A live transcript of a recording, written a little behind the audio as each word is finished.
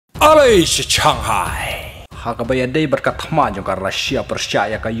Alay si Shanghai. Hakabaya day berkat thma jong ka Russia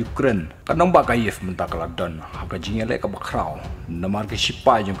percaya ka Ukraine. Kanang ba kayef menta kaladon. Haka jingele ka bakraw. Namar ke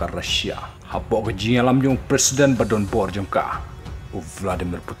sipai jong ka Russia. Hapo ka jingelam jong presiden badon bor jong ka.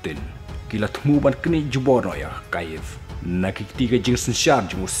 Vladimir Putin. Kila thmu ban kini juborno ya kayef. Nakikti ka jing sensyar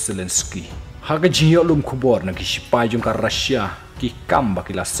jong Zelensky. Haka jingelum kubor na ki sipai jong ka Russia. Ki kamba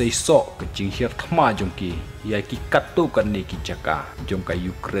kila seiso ke jinghir thma jong ki. Ya ki katu kan ni ki jaka jong ka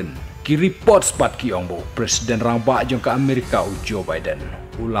Ukraine. Ki report spat ki ongbo presiden rang ba jong ka Amerika u Joe Biden.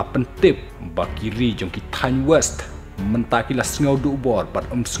 Ula pentip ba kiri jong ki Tanya West. Menta kila sngau du bor bat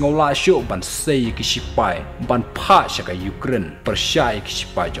sngau la syo ban sei ki sipai ban pha sya ka Ukraine persyai ki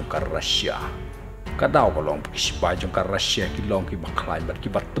sipai jong ka Russia. Kadau kolong ki sipai jong ka Russia ki long ki baklai bat ki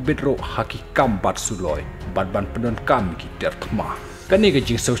bat tebit ro hakikam bat suloi bat ban pendon kam ki tertma. Kani ke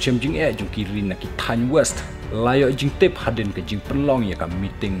jing social jing jong kiri na ki Tanya West layo jing tip hadin ke jing penlong ya ka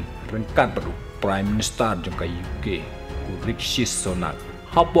meeting rengkat baru Prime Minister jong ka UK Rishi Sunak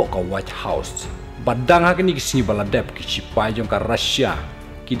hapok ka White House badang ha kini kisini baladep ki sipai jong ka Russia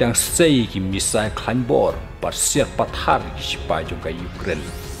kidang sei ki misai klanbor par siar pathar ki sipai jong ka Ukraine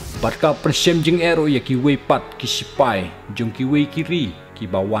bat ka pensem jing ero ya ki weipat ki sipai jong ki wei kiri ki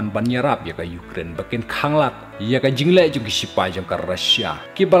bawan ban iarap ya ka Ukraine bakin khanglat ya ka jingle jong ki sipai jong ka Russia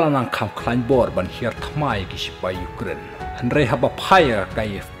ki balanang kham klanbor ban hiar thmai ki sipai Ukraine Andre haba phaya ka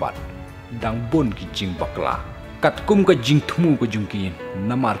yefpat dang bun ki jing bakla kat kum ka jing thmu ko jungki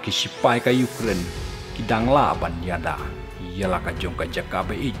namar ki sipai ka Ukraine ki dangla ban yada yala ka jong ka jaka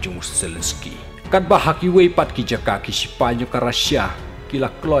be jong Zelensky kat ba haki wei pat ki jaka ki sipai jong ka Russia ki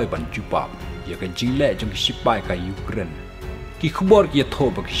la kloi ban jubab ya ka jingle jong ki sipai ka Ukraine ki khubor ki tho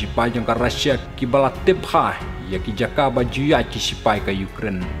ba ki sipai jong ka Russia ki bala tepha ya ki jaka ba juya ki sipai ka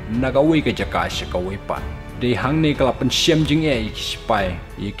Ukraine naga wei ka jaka sha ka wei pat de hang ne kala pensem jing ki sipai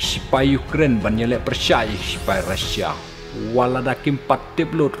Ukraine ban yele percaya ki sipai Russia wala da kim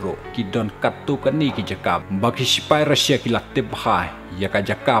patip lotro ki don katu kani ki jaka ba ki sipai Russia ki la tepha ya ka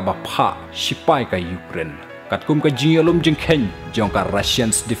jaka ba pha sipai ka Ukraine kat kum ka jingalum jing khen jong ka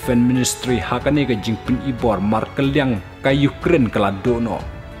Russian's Defense Ministry hakane ka jing pin ibor markel yang ka Ukraine kala dono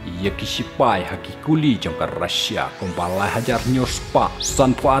ya ki sipai haki kuli jong ka Russia kumpala hajar nyospa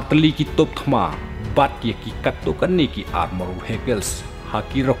sanpo atli ki top thma bat ya ki katu kani ki armor vehicles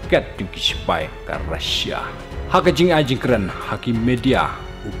haki roket jong ki sipai ka Russia haka jing ajing keren haki media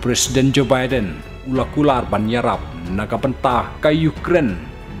u Presiden Joe Biden ula kular ban iarap naga benta ka Ukraine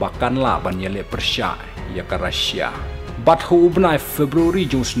bakanla ban yele persya ya ka Russia bat hu ubnai Februari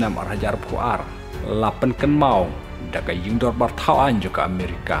jong snam arhajar puar lapen ken mau da ka jing dor bar thawan jo ka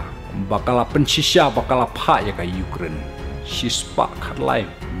Amerika bakala pensisya bakala pha ya ka Ukraine sispa khatlai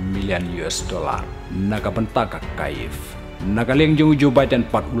million US dollar naga benta ka Kiev naga leng jong Joe Biden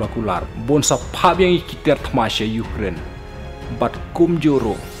pat ula kular bon sa pha byang ikiter thmasya Ukraine bat kum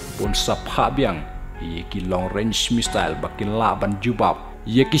joro bon sa pha byang ki long range missile bakin laban jubab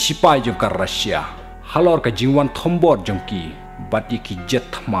ye ki sipai jong ka Russia halor ka jingwan thombor jong ki bat ye ki jet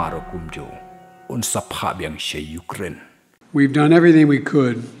thmaro kumjo on sa pha byang she Ukraine. We've done everything we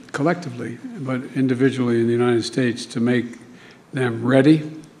could collectively but individually in the United States to make them ready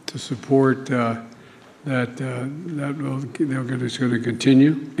to support they're going to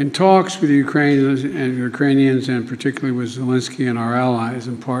continue. In talks with the Ukrainians and particularly with Zelensky and our allies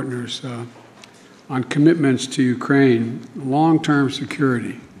and partners on commitments to Ukraine, long-term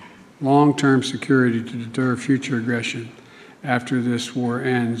security to deter future aggression after this war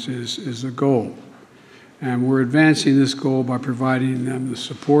ends is the goal. And we're advancing this goal by providing them the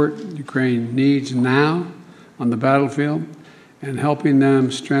support Ukraine needs now on the battlefield and helping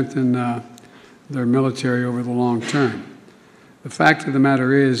them strengthen their military over the long term. The fact of the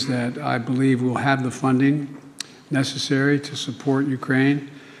matter is that I believe we'll have the funding necessary to support Ukraine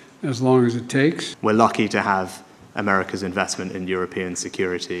as long as it takes. We're lucky to have America's investment in European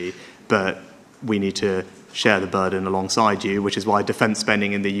security, but we need to share the burden alongside you, which is why defence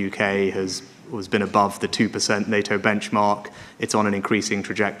spending in the UK has been above the 2% NATO benchmark. It's on an increasing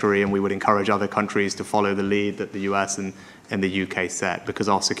trajectory, and we would encourage other countries to follow the lead that the US and the UK set, because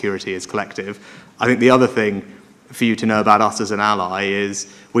our security is collective. I think the other thing for you to know about us as an ally is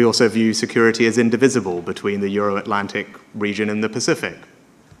we also view security as indivisible between the Euro-Atlantic region and the Pacific.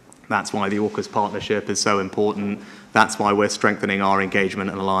 That's why the AUKUS partnership is so important. That's why we're strengthening our engagement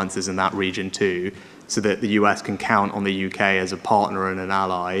and alliances in that region too, so that the US can count on the UK as a partner and an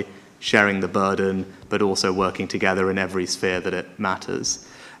ally, sharing the burden, but also working together in every sphere that it matters.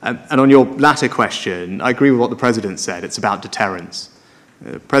 And on your latter question, I agree with what the President said. It's about deterrence.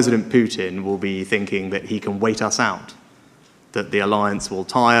 President Putin will be thinking that he can wait us out. that the alliance will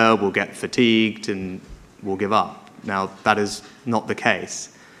tire, will get fatigued, and will give up. Now, that is not the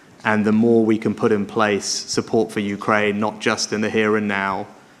case. And the more we can put in place support for Ukraine, not just in the here and now,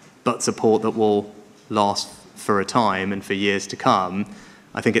 but support that will last for a time and for years to come,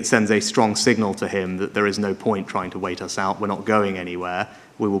 I think it sends a strong signal to him that there is no point trying to wait us out. We're not going anywhere.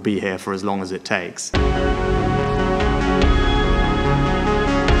 We will be here for as long as it takes.